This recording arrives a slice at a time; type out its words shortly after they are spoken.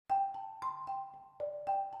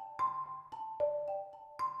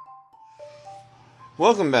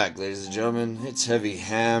Welcome back, ladies and gentlemen. It's Heavy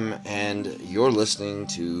Ham, and you're listening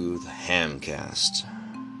to the Hamcast.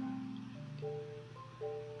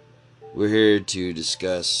 We're here to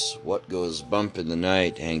discuss what goes bump in the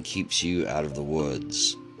night and keeps you out of the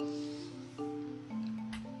woods.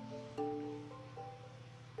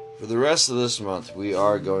 For the rest of this month, we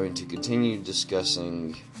are going to continue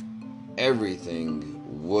discussing everything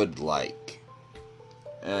wood-like.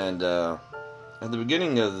 And at the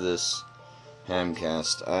beginning of this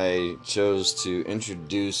Hamcast, I chose to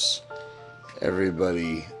introduce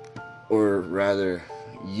everybody, or rather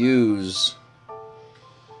use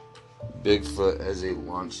Bigfoot as a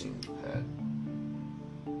launching pad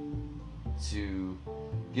to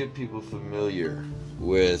get people familiar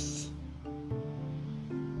with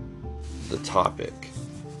the topic,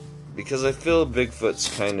 because I feel Bigfoot's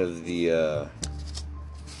kind of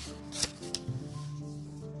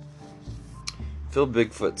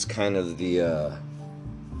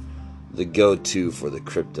the go-to for the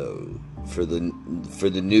crypto, for the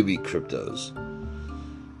newbie cryptos.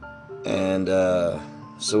 And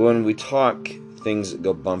so when we talk things that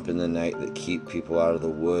go bump in the night that keep people out of the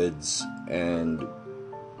woods, and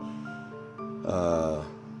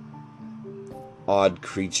odd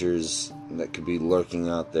creatures that could be lurking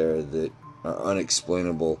out there that are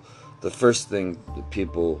unexplainable, the first thing that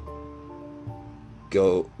people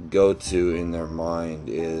go to in their mind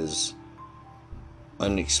is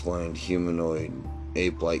unexplained humanoid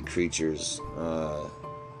ape-like creatures.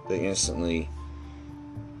 They instantly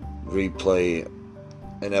replay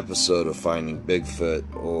an episode of Finding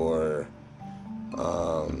Bigfoot, or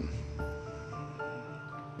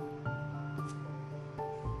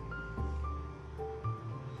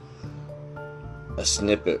a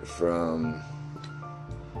snippet from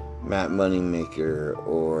Matt Moneymaker,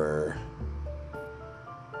 or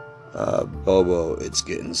Bobo, it's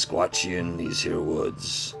getting squatchy in these here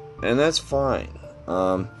woods. And that's fine.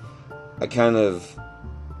 I kind of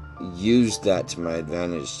used that to my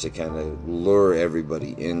advantage to kind of lure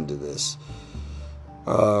everybody into this.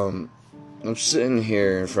 I'm sitting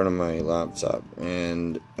here in front of my laptop,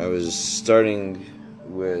 and I was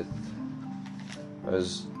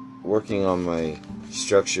working on my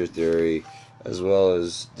structure theory, as well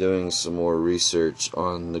as doing some more research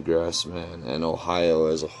on the Grassman and Ohio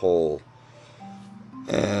as a whole.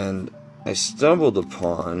 And I stumbled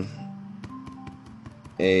upon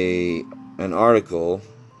an article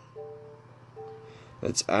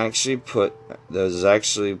that was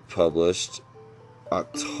actually published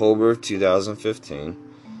October 2015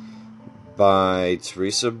 by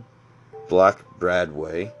Teresa Black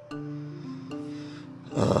Bradway.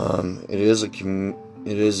 It is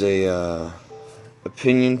a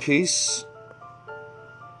opinion piece,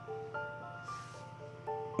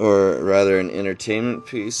 or rather an entertainment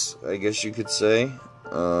piece, I guess you could say.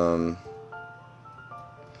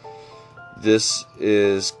 This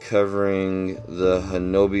is covering the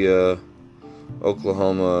Honobia,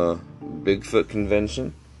 Oklahoma Bigfoot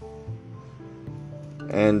Convention,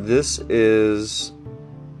 and this is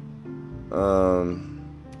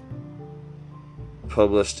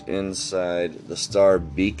published inside the Star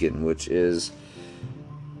Beacon, which is,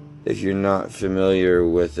 if you're not familiar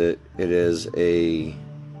with it, it is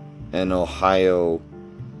an Ohio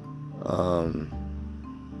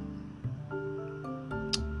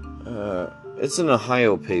it's an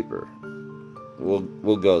Ohio paper.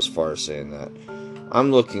 We'll go as far as saying that.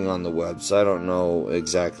 I'm looking on the web, so I don't know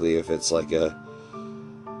exactly if it's like a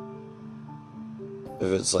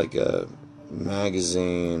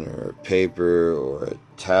magazine or a paper or a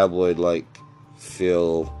tabloid-like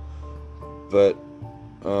feel, but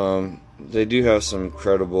they do have some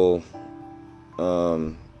credible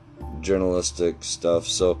journalistic stuff,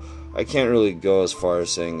 so I can't really go as far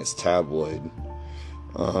as saying it's tabloid.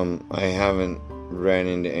 I haven't ran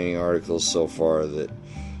into any articles so far that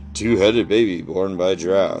two-headed baby born by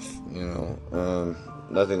giraffe,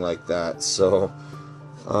 nothing like that. So,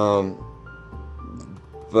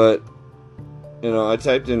 but I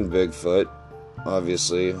typed in Bigfoot.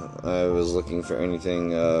 Obviously, I was looking for anything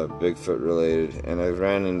Bigfoot related, and I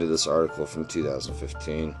ran into this article from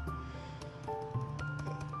 2015.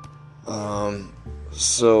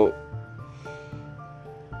 So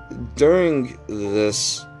during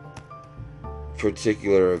this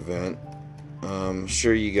particular event, I'm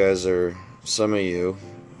sure you guys some of you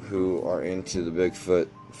who are into the Bigfoot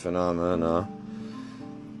phenomena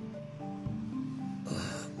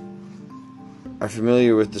are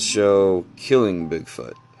familiar with the show Killing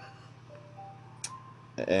Bigfoot.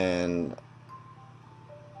 And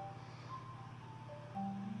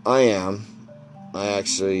I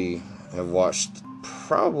actually have watched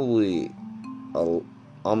probably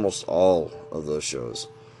almost all of those shows.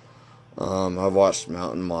 I've watched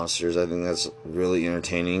Mountain Monsters. I think that's really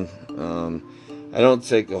entertaining. I don't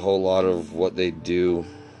take a whole lot of what they do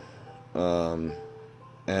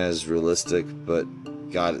as realistic, but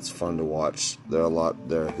God, it's fun to watch. They're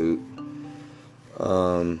a hoot.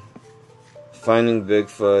 Finding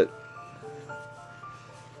Bigfoot,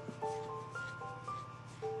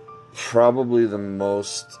 probably the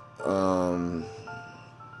most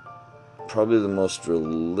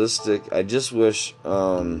realistic. I just wish,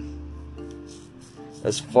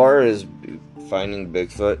 as far as Finding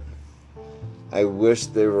Bigfoot, I wish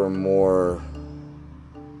they were more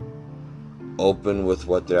open with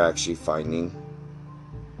what they're actually finding.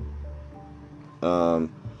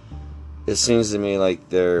 It seems to me like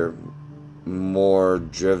they're more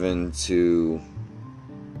driven to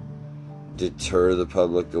deter the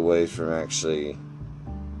public away from actually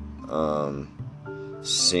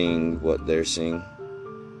seeing what they're seeing.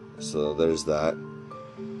 So there's that.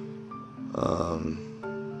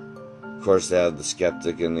 Of course, they have the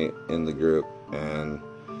skeptic in the group, and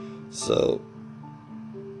so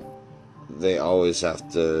they always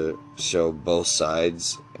have to show both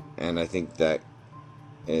sides, and I think that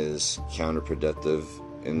is counterproductive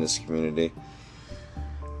in this community.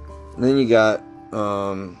 And then you got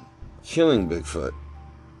Killing Bigfoot.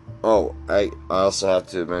 Oh, I also have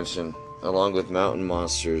to mention, along with Mountain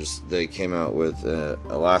Monsters, they came out with an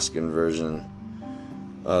Alaskan version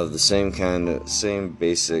of the same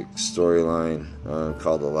basic storyline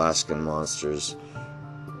called Alaskan Monsters.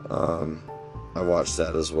 I watched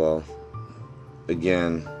that as well.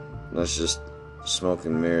 Again, that's just smoke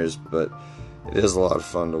and mirrors, but it is a lot of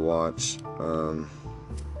fun to watch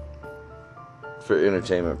for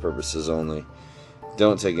entertainment purposes only.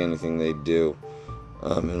 Don't take anything they do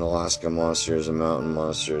in Alaska Monsters and Mountain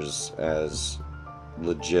Monsters as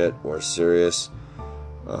legit or serious.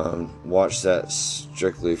 Watch that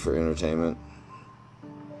strictly for entertainment.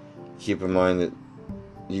 Keep in mind that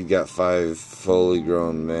you've got 5 fully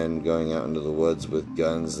grown men going out into the woods with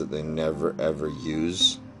guns that they never ever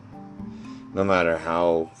use, no matter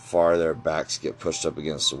how far their backs get pushed up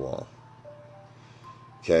against the wall.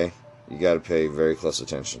 Okay? You got to pay very close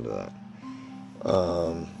attention to that.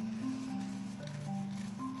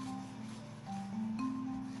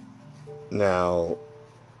 Now,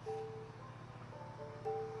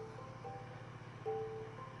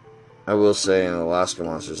 I will say in Alaska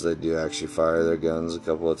Monsters they do actually fire their guns a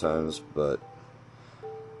couple of times, but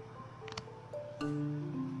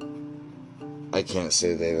I can't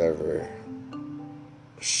say they've ever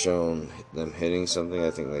shown them hitting something.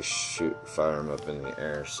 I think they fire them up in the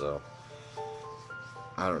air, so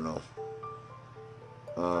I don't know.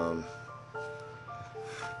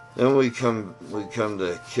 Then we come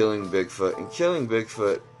to Killing Bigfoot, and Killing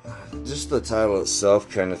Bigfoot, just the title itself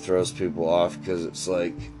kind of throws people off, because it's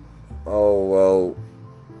like, oh well,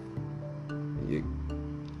 you're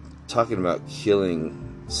talking about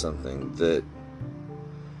killing something that,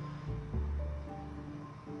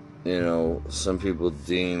 you know, some people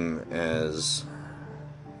deem as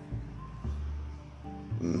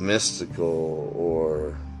mystical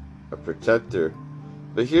or a protector.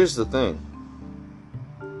 But here's the thing.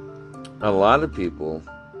 A lot of people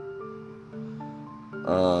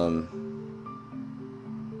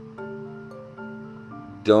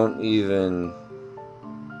don't even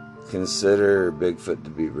consider Bigfoot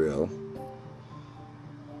to be real.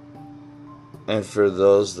 And for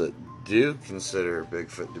those that do consider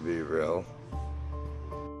Bigfoot to be real,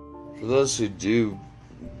 for those who do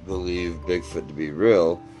believe Bigfoot to be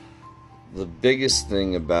real, the biggest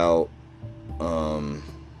thing about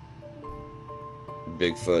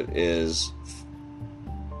Bigfoot is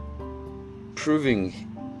proving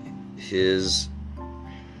his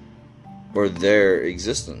or their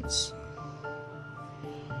existence.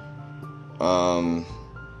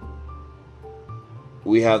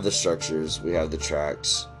 We have the structures, we have the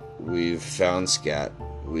tracks, we've found scat,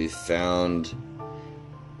 we've found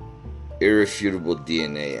irrefutable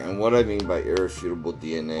DNA. And what I mean by irrefutable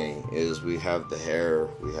DNA is we have the hair,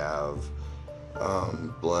 we have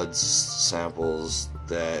blood samples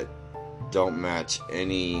that don't match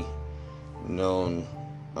any known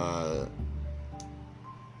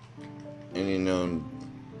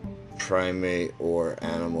primate or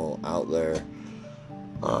animal out there.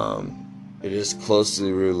 It is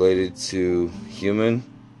closely related to human,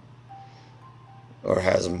 or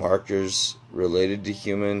has markers related to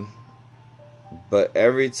human, but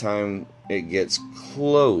every time it gets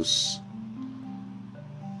close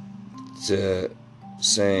to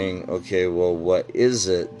saying, okay, well, what is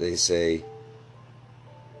it? They say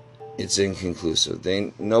it's inconclusive.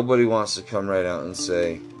 Nobody wants to come right out and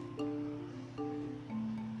say,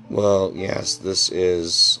 well, yes, this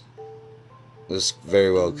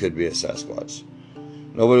very well could be a Sasquatch.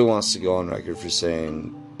 Nobody wants to go on record for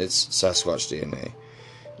saying it's Sasquatch DNA,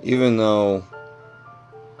 even though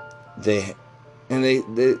they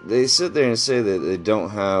sit there and say that they don't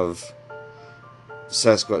have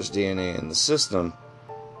Sasquatch DNA in the system,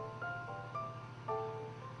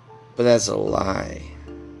 but that's a lie.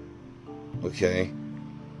 Okay?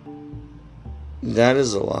 That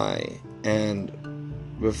is a lie. And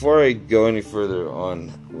before I go any further on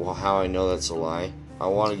how I know that's a lie, I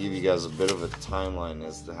want to give you guys a bit of a timeline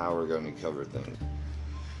as to how we're going to cover things.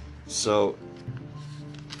 So,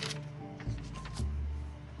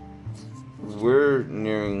 we're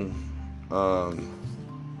nearing the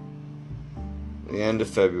end of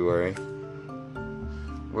February.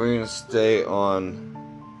 We're going to stay on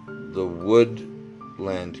the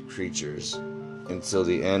woodland creatures until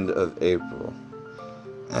the end of April.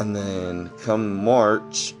 And then come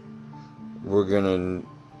March, we're going to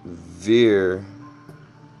veer.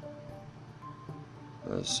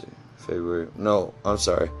 Let's see. February,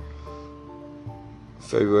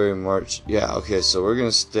 March. Yeah, okay, so we're going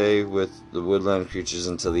to stay with the woodland creatures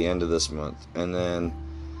until the end of this month. And then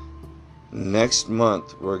next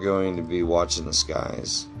month, we're going to be watching the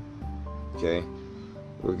skies. Okay?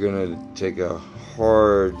 We're going to take a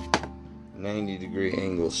hard 90-degree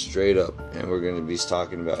angle straight up, and we're going to be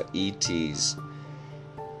talking about ETs.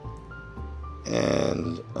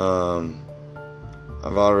 And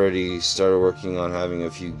I've already started working on having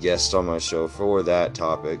a few guests on my show for that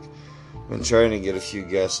topic. I've been trying to get a few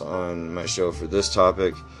guests on my show for this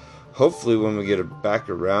topic. Hopefully when we get back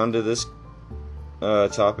around to this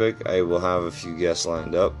topic, I will have a few guests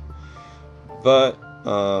lined up. But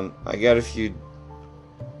I got a few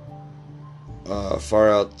far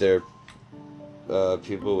out there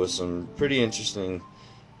people with some pretty interesting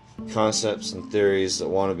concepts and theories that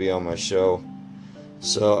want to be on my show.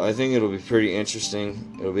 So I think it'll be pretty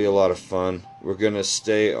interesting. It'll be a lot of fun. We're going to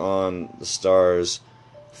stay on the stars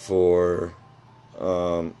for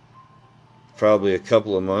probably a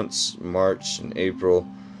couple of months, March and April.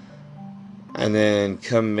 And then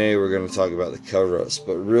come May, we're going to talk about the cover-ups.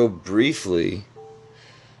 But real briefly,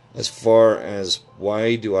 as far as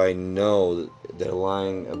why do I know that they're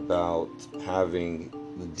lying about having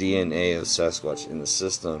the DNA of Sasquatch in the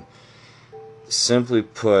system, simply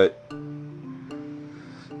put,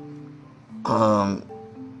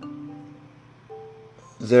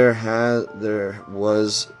 there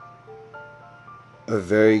was a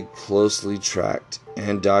very closely tracked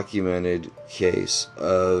and documented case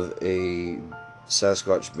of a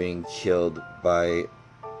Sasquatch being killed by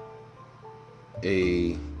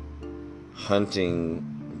a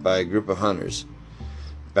group of hunters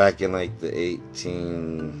back in like the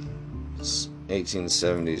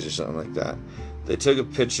 1870s or something like that. They took a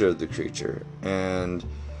picture of the creature, and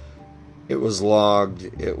it was logged,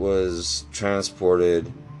 it was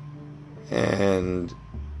transported, and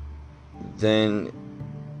then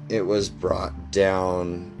it was brought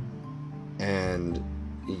down, and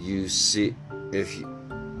you see,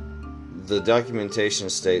 the documentation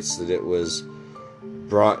states that it was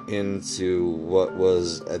brought into what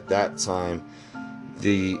was at that time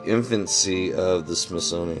the infancy of the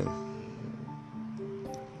Smithsonian.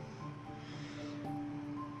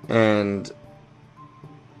 And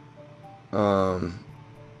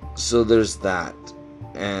so there's that.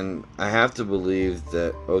 And I have to believe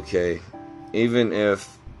that, okay, even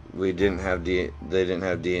if they didn't have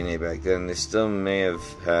DNA back then, they still may have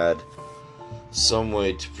had some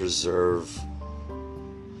way to preserve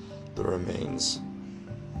the remains.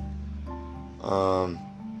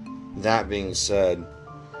 That being said,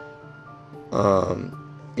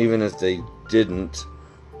 even if they didn't,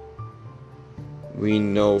 we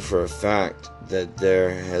know for a fact that there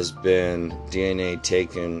has been DNA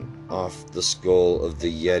taken off the skull of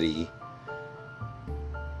the Yeti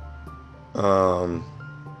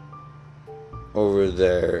over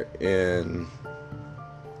there in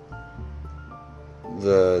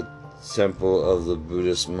the temple of the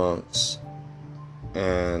Buddhist monks,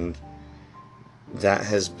 and that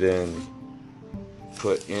has been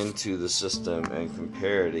put into the system and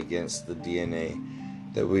compared against the DNA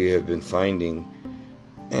that we have been finding.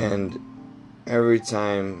 And every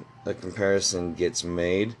time a comparison gets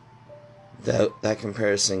made, that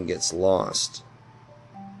comparison gets lost.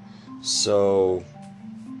 So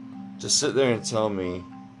to sit there and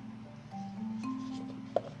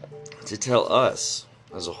tell us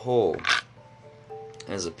as a whole,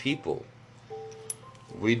 as a people,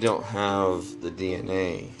 we don't have the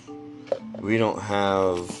DNA, we don't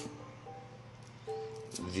have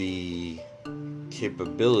the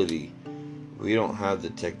capability, we don't have the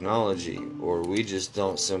technology, or we just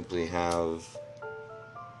don't simply have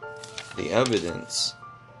the evidence,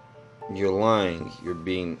 you're lying, you're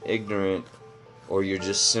being ignorant, or you're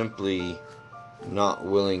just simply not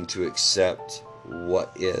willing to accept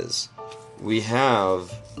what is. We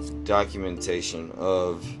have documentation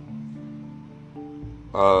of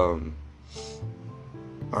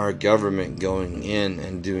our government going in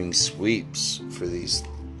and doing sweeps for these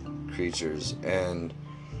creatures and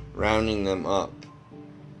rounding them up,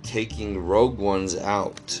 taking rogue ones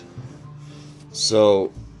out.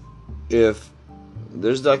 So if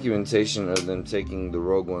there's documentation of them taking the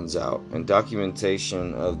rogue ones out and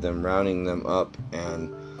documentation of them rounding them up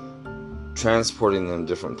and transporting them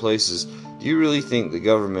different places, do you really think the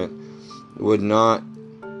government would not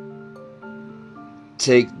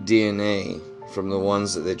take DNA from the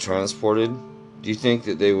ones that they transported? Do you think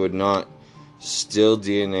that they would not steal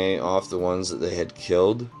DNA off the ones that they had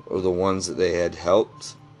killed or the ones that they had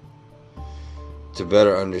helped to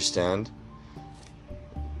better understand?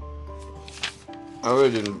 I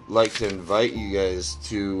would like to invite you guys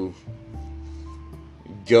to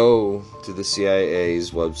go to the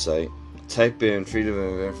CIA's website, type in Freedom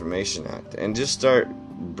of Information Act, and just start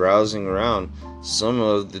browsing around some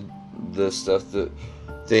of the stuff that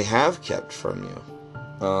they have kept from you.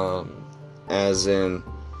 As in,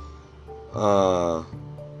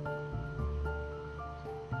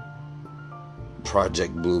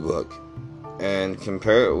 Project Blue Book, and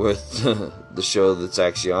compare it with the show that's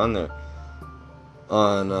actually on there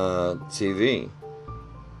on TV.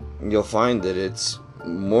 You'll find that it's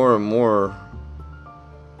more and more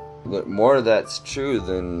of that's true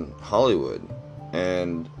than Hollywood.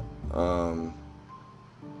 And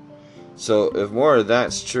so if more of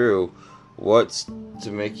that's true, what's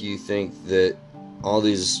to make you think that all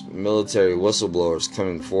these military whistleblowers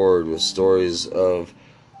coming forward with stories of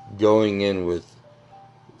going in with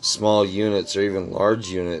small units or even large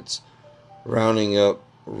units, rounding up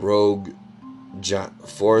rogue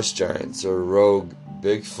forest giants or rogue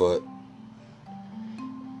Bigfoot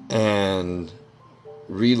and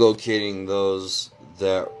relocating those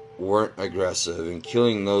that weren't aggressive and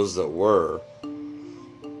killing those that were?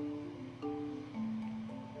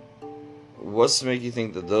 What's to make you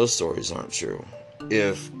think that those stories aren't true?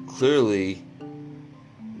 If clearly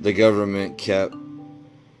the government kept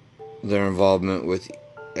their involvement with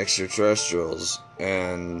extraterrestrials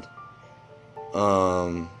and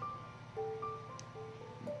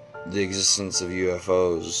the existence of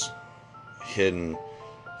UFOs hidden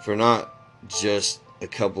for not just a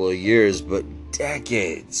couple of years, but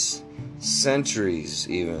decades, centuries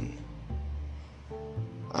even.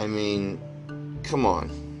 I mean, come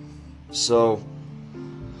on. So,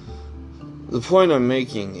 the point I'm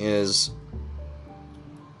making is,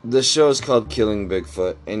 the show is called Killing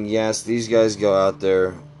Bigfoot, and yes, these guys go out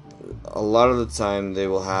there. A lot of the time, they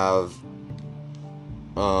will have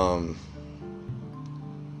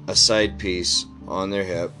a side piece on their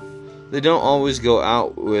hip. They don't always go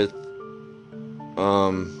out with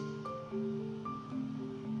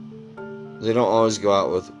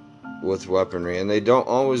weaponry, and they don't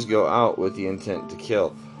always go out with the intent to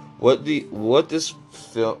kill. What this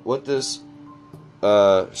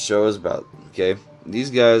show is about, okay?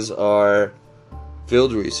 These guys are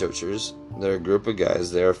field researchers. They're a group of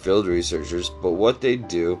guys. They are field researchers, but what they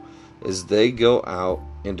do is they go out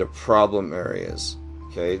into problem areas,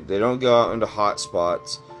 okay? They don't go out into hot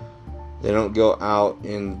spots. They don't go out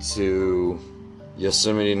into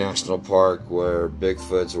Yosemite National Park where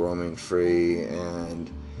Bigfoot's roaming free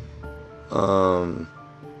and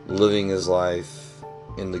living his life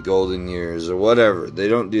in the golden years or whatever. They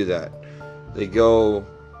don't do that. They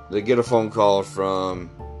get a phone call from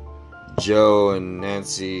Joe and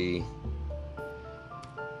Nancy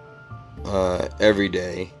every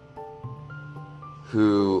day,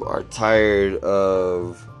 who are tired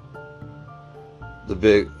of a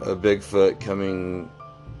Bigfoot coming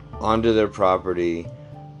onto their property,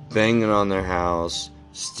 banging on their house,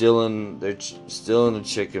 stealing a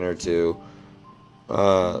chicken or two.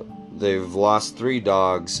 They've lost 3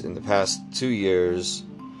 dogs in the past 2 years.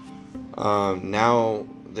 Now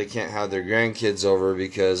they can't have their grandkids over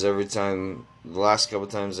because the last couple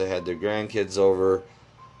times they had their grandkids over,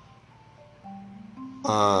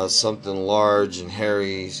 something large and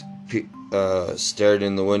hairy stared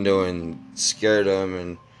in the window and scared them,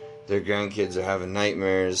 and their grandkids are having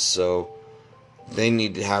nightmares, so they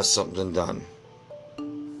need to have something done.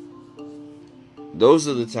 Those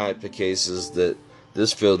are the type of cases that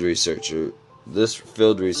this field research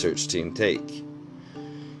team take.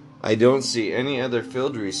 I don't see any other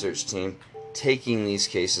field research team taking these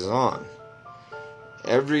cases on.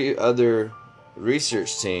 Every other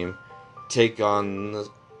research team take on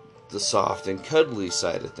the soft and cuddly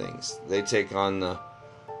side of things. They take on the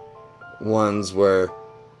ones where,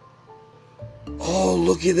 oh,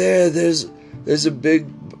 looky there, there's a big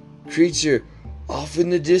creature off in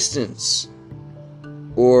the distance.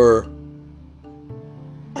 Or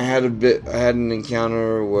I had an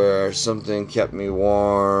encounter where something kept me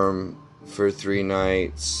warm for 3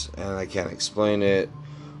 nights and I can't explain it.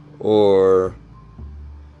 Or,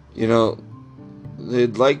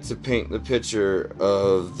 they'd like to paint the picture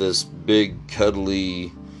of this big,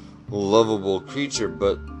 cuddly, lovable creature,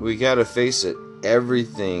 but we gotta face it,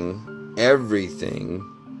 everything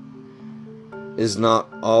is not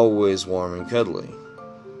always warm and cuddly.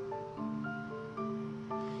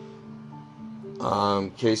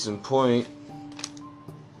 Case in point,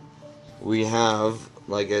 we have,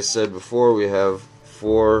 like I said before, we have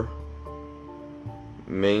 4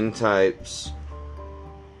 main types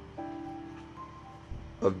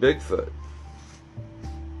of Bigfoot.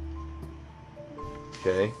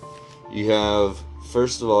 Okay,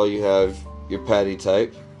 first of all, you have your patty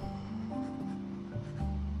type.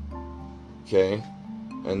 Okay,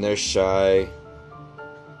 and they're shy,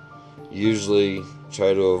 usually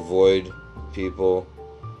try to avoid people.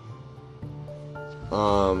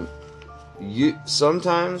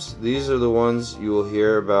 Sometimes these are the ones you will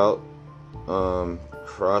hear about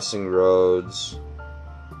crossing roads.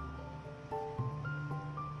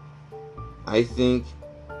 I think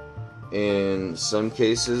in some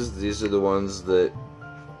cases these are the ones that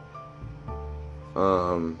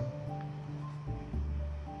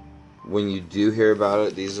when you do hear about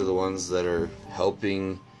it, these are the ones that are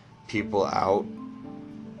helping people out,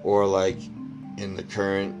 or like in the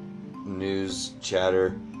current news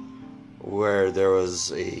chatter where there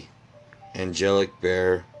was a angelic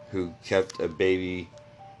bear who kept a baby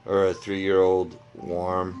or a 3-year-old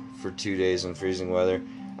warm for 2 days in freezing weather.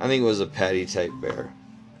 I think it was a patty type bear.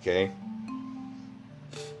 Okay,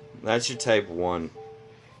 that's your type 1.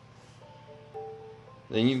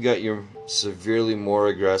 Then you've got your severely more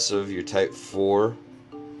aggressive, your type 4.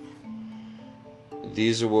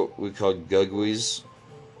 These are what we call gugwies.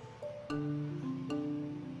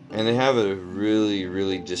 And they have a really,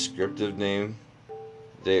 really descriptive name.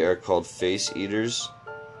 They are called face eaters.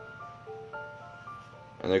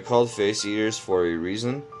 And they're called face eaters for a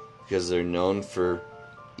reason, because they're known for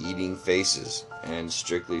eating faces, and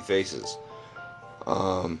strictly faces.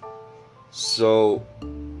 I'll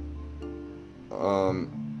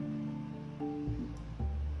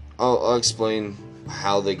explain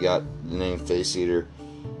how they got the name face eater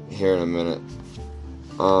here in a minute.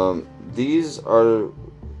 These are,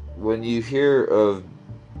 when you hear of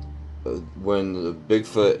when the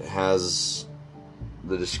Bigfoot has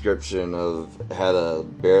the description of had a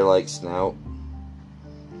bear-like snout,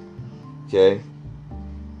 okay,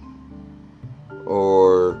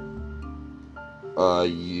 or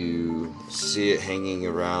you see it hanging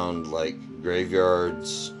around like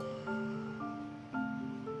graveyards,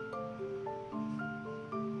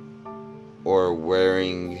 or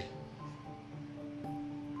wearing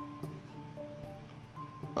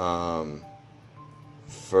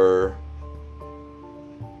fur.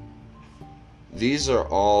 These are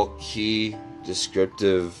all key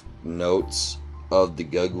descriptive notes of the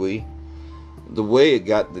gugwi. The way it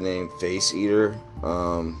got the name face eater,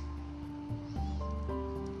 I'm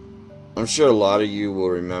sure a lot of you will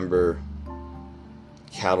remember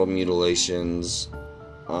cattle mutilations.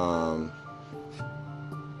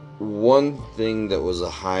 One thing that was a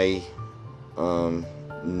high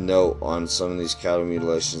note on some of these cattle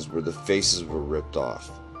mutilations were the faces were ripped off.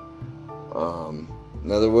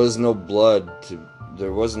 Now there was no blood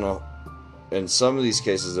in some of these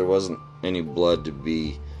cases there wasn't any blood to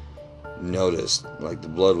be noticed. Like the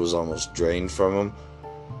blood was almost drained from them.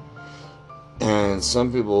 And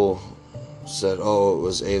some people said, oh, it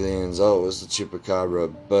was aliens, oh, it was the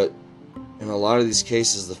chupacabra. But in a lot of these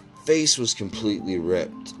cases, the face was completely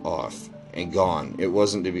ripped off and gone. It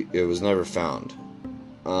was never found.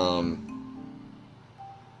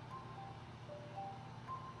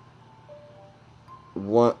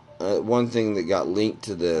 One thing that got linked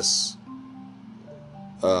to this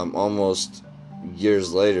almost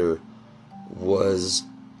years later was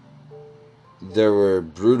there were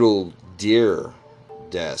brutal deer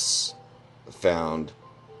deaths found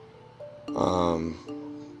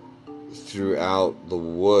throughout the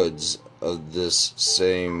woods of this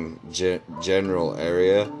same general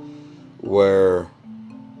area, where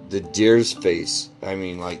the deer's face, I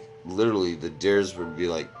mean, like literally the deer's would be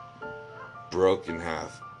like broke in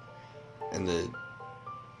half, and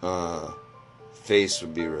face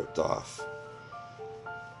would be ripped off.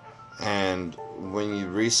 And when you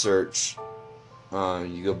research,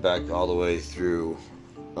 you go back all the way through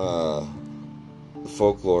the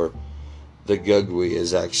folklore, the Gugwi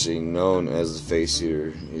is actually known as the face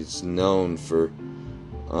eater. It's known for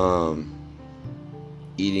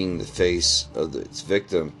eating the face of its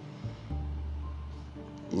victim.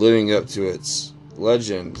 Living up to its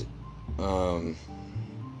legend,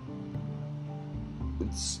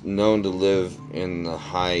 it's known to live in the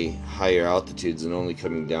higher altitudes and only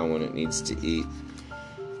coming down when it needs to eat.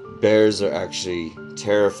 Bears are actually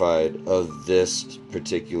terrified of this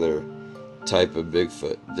particular type of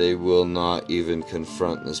Bigfoot. They will not even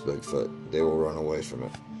confront this Bigfoot. They will run away from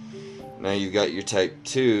it. Now you've got your type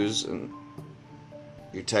 2s, and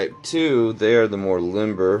your type 2, they are the more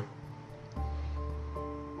limber.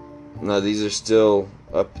 Now these are still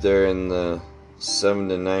up there in the 7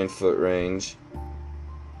 to 9 foot range.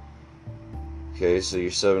 Okay, so you're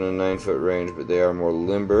 7 to 9 foot range, but they are more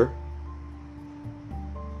limber.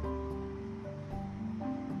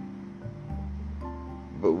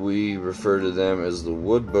 But we refer to them as the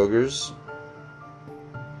wood boogers.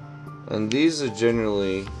 And these are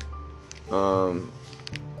generally,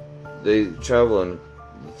 they travel in,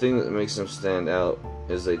 the thing that makes them stand out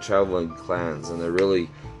is they travel in clans, and they're really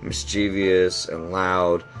mischievous and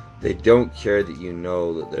loud. They don't care that you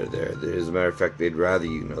know that they're there. As a matter of fact, they'd rather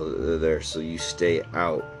you know that they're there, so you stay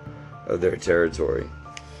out of their territory.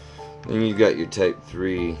 Then you've got your type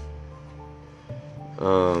 3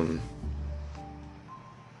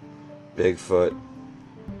 Bigfoot,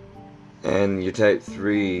 and your type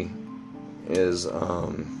 3 is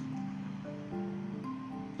I'm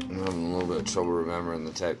having a little bit of trouble remembering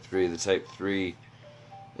the type 3. The type 3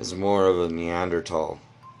 is more of a Neanderthal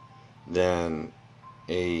than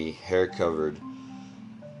a hair-covered.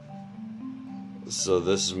 So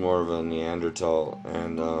this is more of a Neanderthal,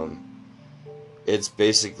 and it's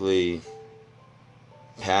basically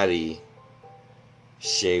Patty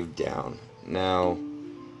shaved down. Now,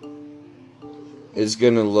 it's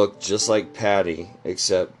going to look just like Patty,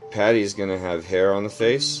 except Patty's going to have hair on the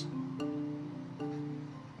face.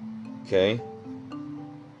 Okay?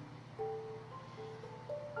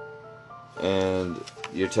 And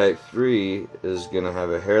your type 3 is going to have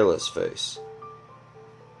a hairless face.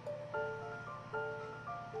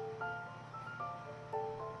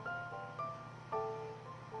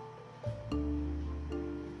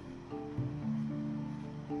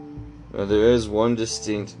 Now there is one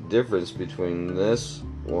distinct difference between this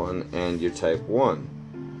one and your type 1.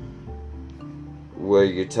 Where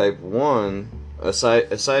your type 1,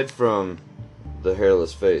 aside from the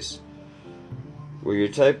hairless face, where your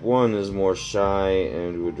type 1 is more shy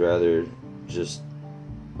and would rather just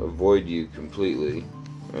avoid you completely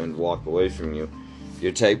and walk away from you,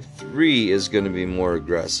 your type 3 is going to be more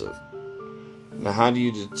aggressive. Now, how do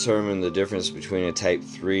you determine the difference between a type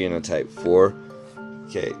 3 and a type 4?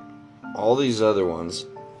 Okay, all these other ones,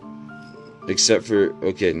 except for,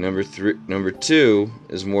 okay, number 2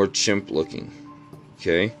 is more chimp looking.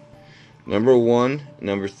 Okay, number 1,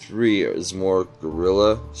 number 3 is more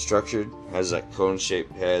gorilla structured, has that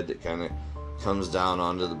cone-shaped head that kind of comes down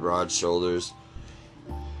onto the broad shoulders.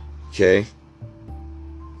 Okay,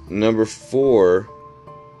 number 4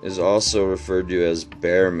 is also referred to as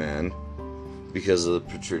bear man because of the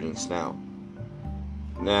protruding snout.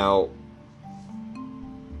 Now,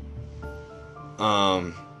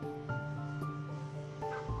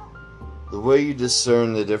 the way you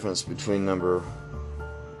discern the difference between number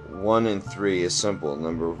 1 and 3 is simple.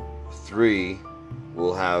 Number 3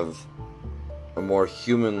 will have a more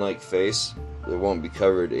human-like face that won't be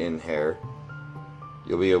covered in hair.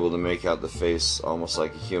 You'll be able to make out the face almost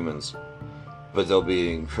like a human's, but they'll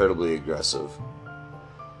be incredibly aggressive.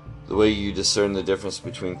 The way you discern the difference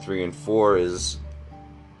between 3 and 4 is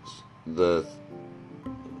the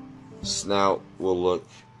snout will look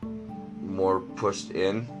more pushed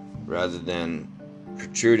in rather than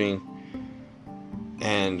protruding,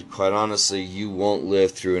 and quite honestly, you won't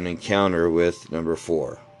live through an encounter with number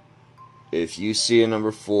 4. If you see a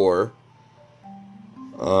number 4,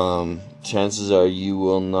 chances are you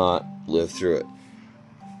will not live through it.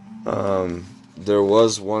 There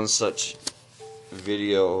was one such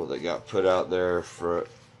video that got put out there for,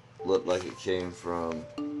 looked like it came from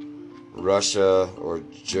Russia or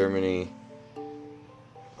Germany,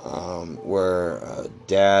 where a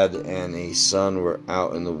dad and a son were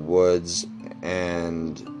out in the woods,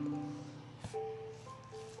 and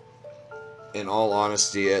in all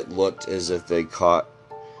honesty, it looked as if they caught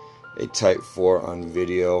a type 4 on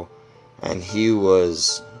video, and he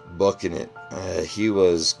was booking it. He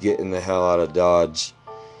was getting the hell out of Dodge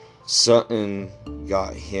something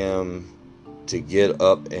got him to get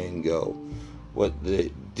up and go. What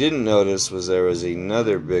they didn't notice was there was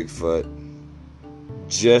another Bigfoot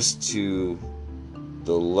just to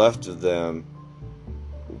the left of them,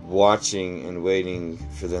 watching and waiting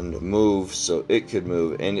for them to move so it could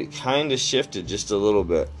move, and it kind of shifted just a little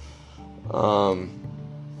bit. A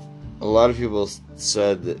lot of people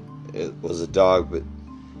said that it was a dog, but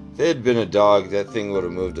if it had been a dog, that thing would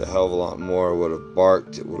have moved a hell of a lot more. It would have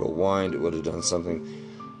barked, it would have whined, it would have done something.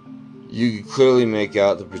 You could clearly make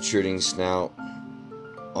out the protruding snout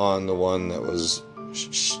on the one that was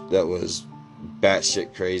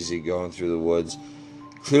batshit crazy going through the woods.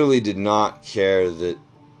 Clearly did not care that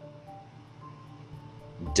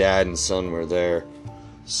dad and son were there.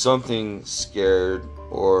 Something scared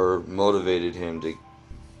or motivated him to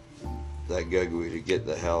that Gugui to get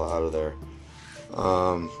the hell out of there.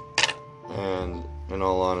 And in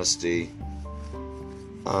all honesty,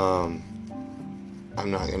 I'm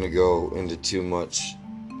not going to go into too much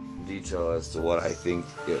detail as to what I think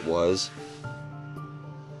it was.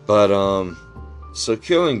 But, so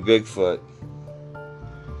killing Bigfoot,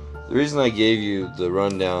 the reason I gave you the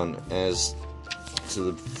rundown as to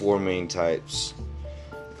the 4 main types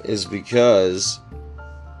is because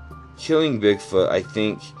killing Bigfoot, I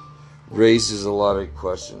think, raises a lot of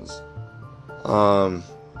questions.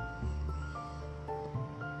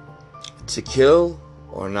 To kill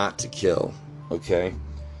or not to kill, okay?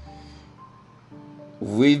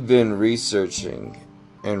 We've been researching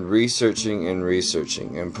and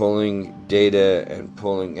pulling data and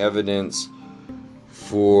pulling evidence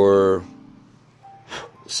for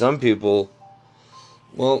some people,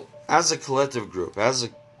 well, as a collective group, as a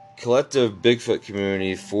collective Bigfoot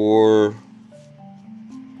community for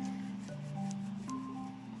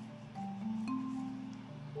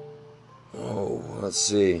let's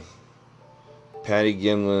see, Patty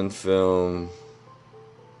Gimlin film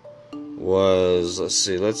was,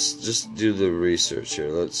 let's just do the research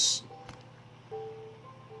here. While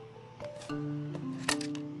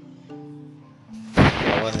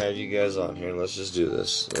I had you guys on here, let's just do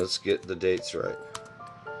this. Let's get the dates right.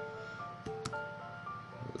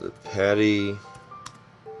 The Patty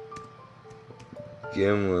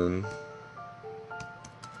Gimlin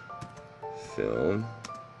film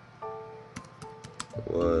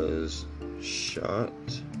was shot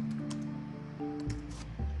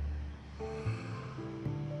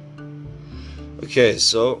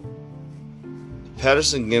so the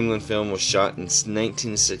Patterson Gimlin film was shot in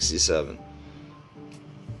 1967.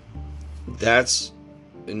 That's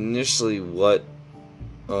initially what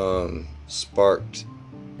sparked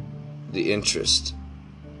the interest,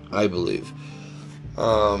 I believe.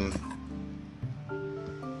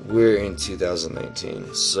 We're in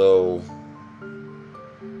 2019, so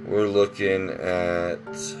we're looking at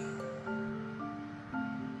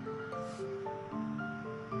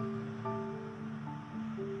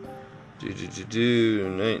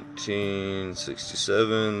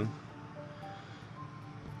 1967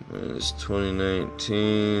 minus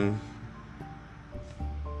 2019.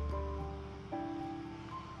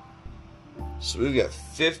 So we've got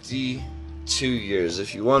 52 years.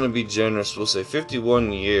 If you want to be generous, we'll say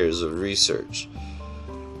 51 years of research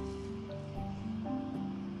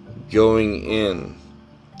going in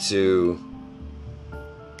to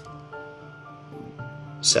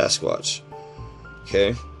Sasquatch.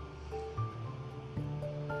 Okay?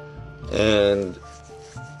 And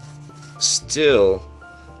still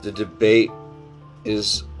the debate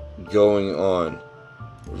is going on,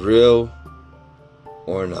 real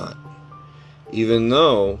or not. Even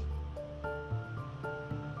though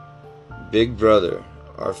Big Brother,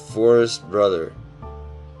 our forest brother,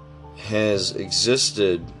 has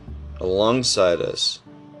existed alongside us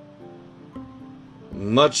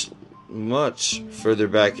much, much further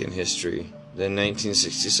back in history than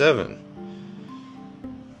 1967.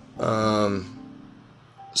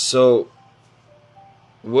 So,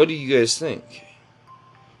 what do you guys think?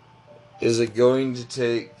 Is it going to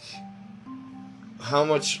take... How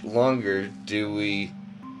much longer do we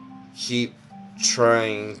keep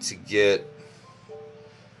trying to get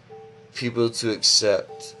people to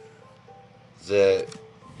accept that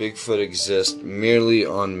Bigfoot exists merely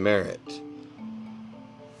on merit?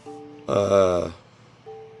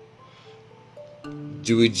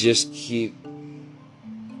 Do we just keep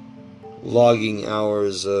logging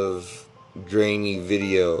hours of grainy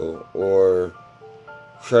video or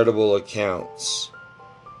credible accounts?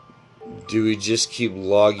 Do we just keep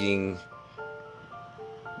logging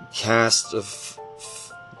cast after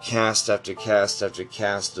cast after cast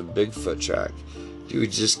of Bigfoot track? Do we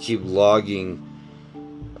just keep logging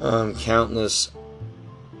countless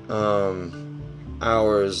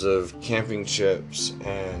hours of camping trips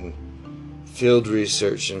and field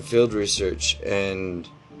research and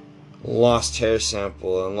lost hair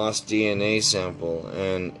sample and lost DNA sample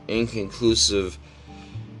and inconclusive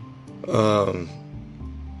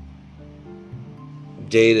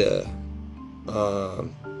data.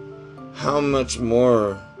 How much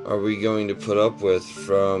more are we going to put up with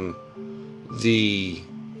from the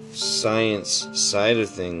science side of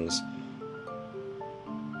things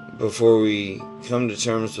before we come to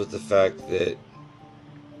terms with the fact that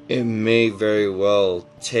it may very well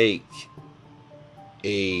take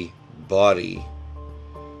a body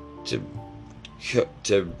to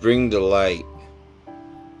bring to light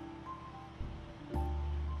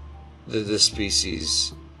that this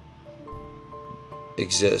species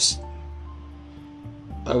exists?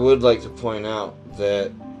 I would like to point out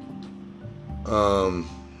that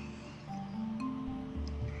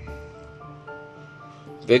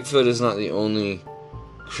Bigfoot is not the only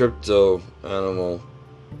crypto animal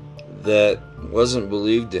that wasn't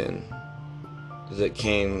believed in that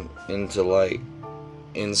came into light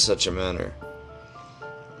in such a manner.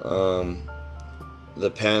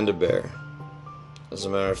 The panda bear, as a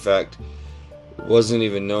matter of fact, wasn't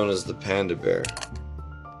even known as the panda bear.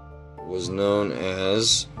 It was known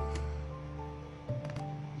as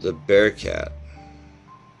the bear cat.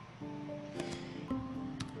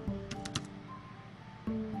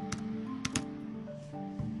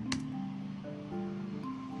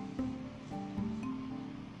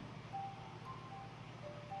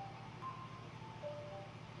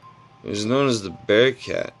 It was known as the bear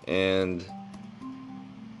cat, and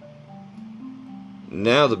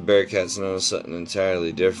now the bear cat's known as something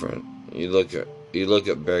entirely different. You look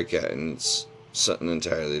up bear cat and it's something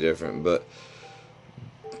entirely different. But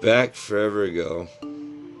back forever ago,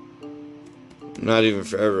 not even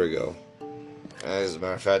forever ago, as a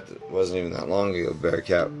matter of fact, it wasn't even that long ago, bear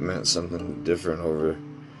cat meant something different over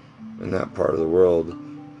in that part of the world.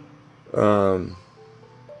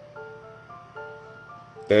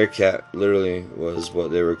 Bear cat literally was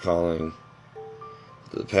what they were calling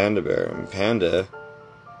the panda bear, and panda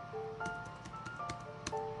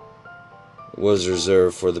was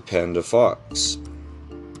reserved for the panda fox.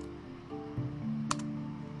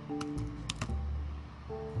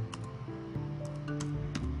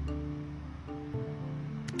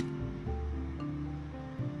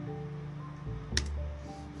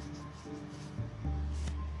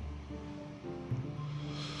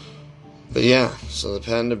 But yeah, so the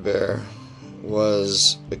panda bear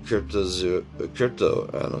was a crypto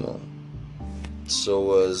animal. So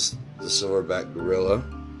was the silverback gorilla,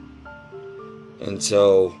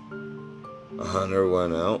 until a hunter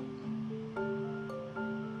went out,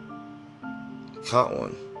 caught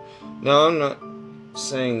one. Now, I'm not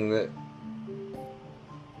saying that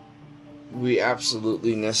we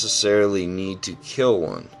absolutely necessarily need to kill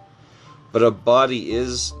one, but a body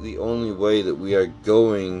is the only way that we are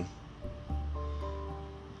going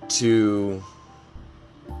to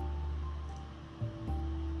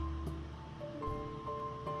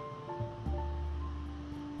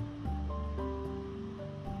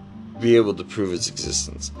be able to prove its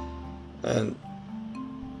existence. And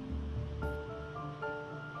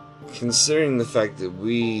considering the fact that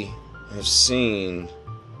we have seen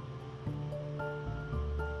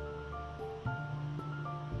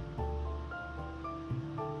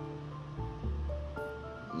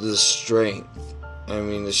the strength,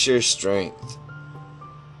 the sheer strength.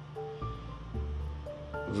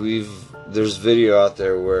 There's video out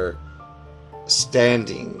there where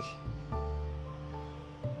standing,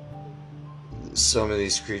 some of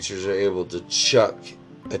these creatures are able to chuck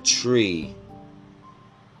a tree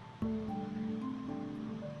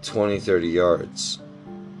 20-30 yards.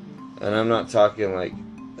 And I'm not talking like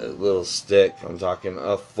a little stick, I'm talking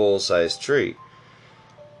a full-size tree.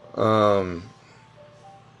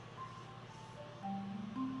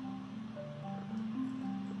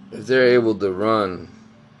 If they're able to run,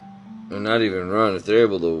 or not even run, if they're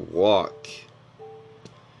able to walk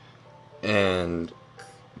and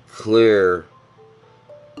clear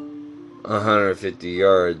 150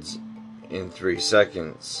 yards in 3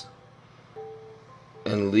 seconds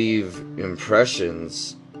and leave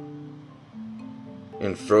impressions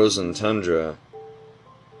in frozen tundra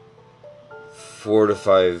 4 to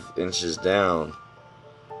 5 inches down,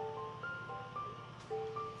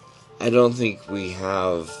 I don't think we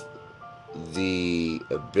have the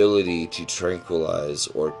ability to tranquilize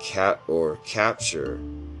or capture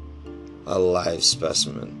a live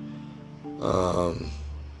specimen.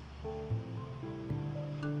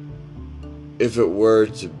 If it were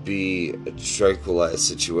to be a tranquilized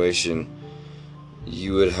situation,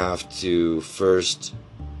 you would have to first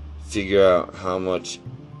figure out how much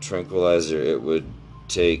tranquilizer it would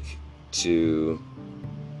take to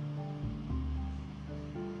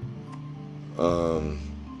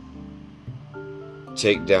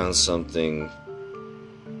take down something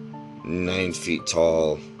 9 feet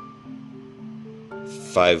tall,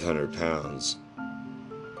 500 pounds,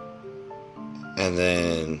 and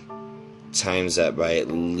then times that by at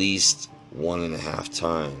least 1.5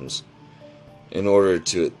 times in order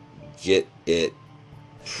to get it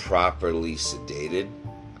properly sedated,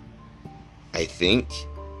 I think.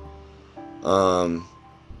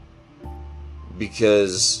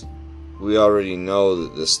 Because we already know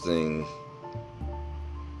that this thing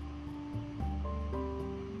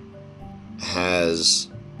has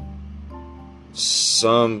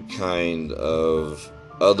some kind of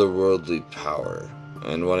otherworldly power.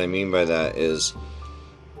 And what I mean by that is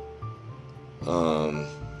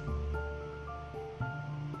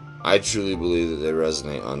I truly believe that they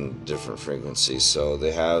resonate on different frequencies. So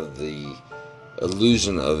they have the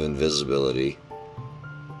illusion of invisibility.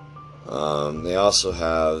 They also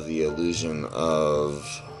have the illusion of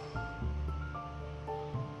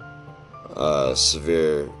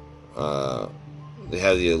they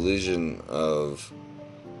have the illusion of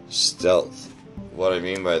stealth. What I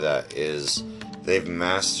mean by that is they've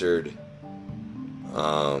mastered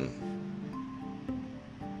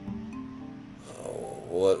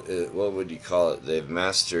what would you call it? They've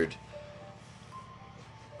mastered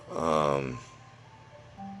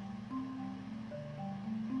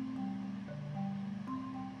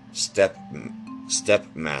step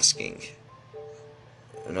masking.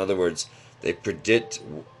 In other words, they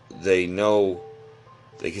know,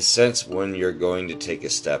 they can sense when you're going to take a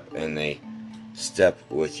step, and they step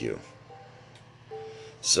with you.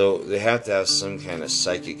 So they have to have some kind of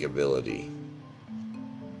psychic ability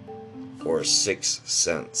or sixth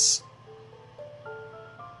sense,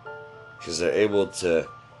 because they're able to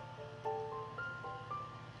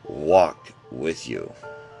walk with you.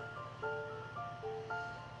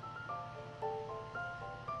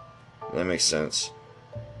 That makes sense.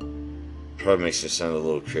 Probably makes me sound a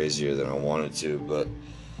little crazier than I wanted to, but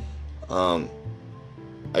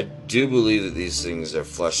I do believe that these things are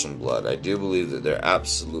flesh and blood. I do believe that they're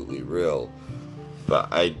absolutely real,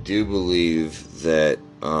 but I do believe that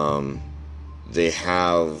they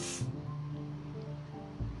have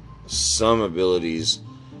some abilities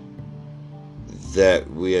that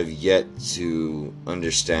we have yet to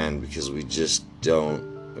understand, because we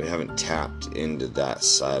haven't tapped into that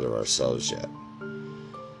side of ourselves yet.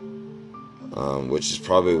 Which is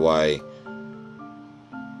probably why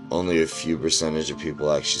only a few percentage of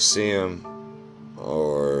people actually see them,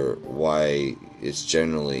 or why it's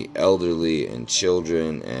generally elderly and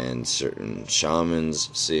children and certain shamans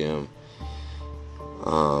see them,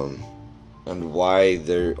 and why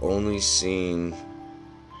they're only seen,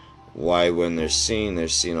 when they're seen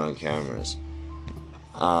on cameras.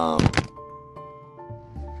 I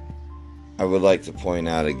would like to point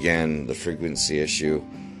out again the frequency issue.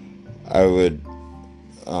 I would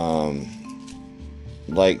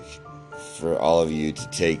like for all of you to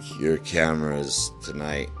take your cameras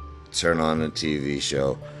tonight, turn on a TV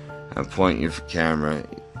show, and point your camera,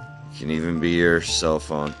 it can even be your cell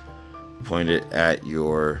phone, point it at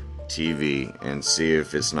your TV and see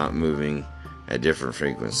if it's not moving at different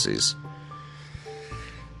frequencies.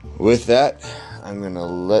 With that, I'm going to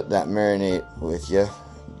let that marinate with you.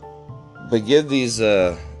 But give this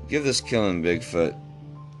Killing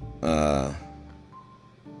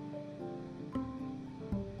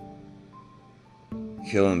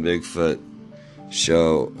Bigfoot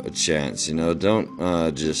show a chance.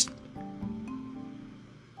 Don't just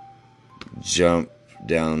jump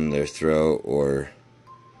down their throat, or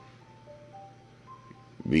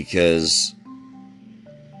because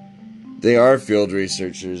they are field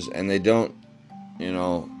researchers, and they don't,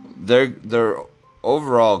 their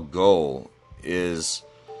overall goal is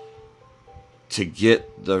to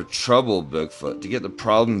get the Bigfoot, to get the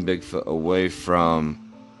problem Bigfoot away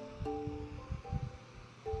from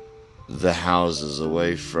the houses,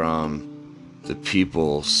 away from the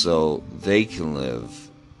people, so they can live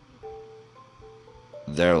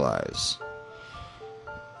their lives.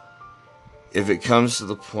 If it comes to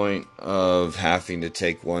the point of having to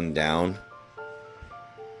take one down,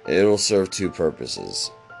 it'll serve two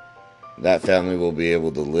purposes. That family will be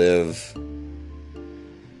able to live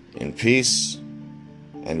in peace,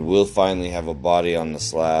 and we'll finally have a body on the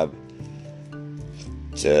slab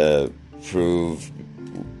to prove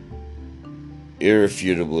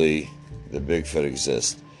irrefutably that Bigfoot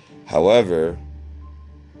exists. However,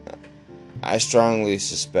 I strongly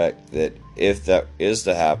suspect that if that is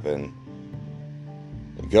to happen,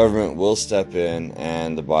 the government will step in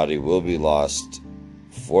and the body will be lost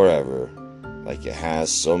forever, like it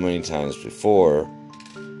has so many times before.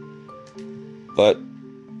 But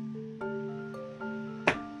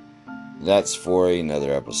that's for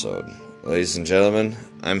another episode. Ladies and gentlemen,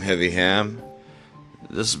 I'm Heavy Ham.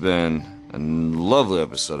 This has been a lovely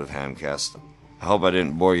episode of Hamcast. I hope I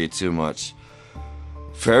didn't bore you too much.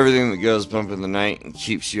 For everything that goes bump in the night and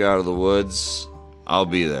keeps you out of the woods, I'll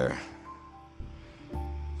be there.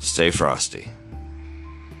 Stay frosty.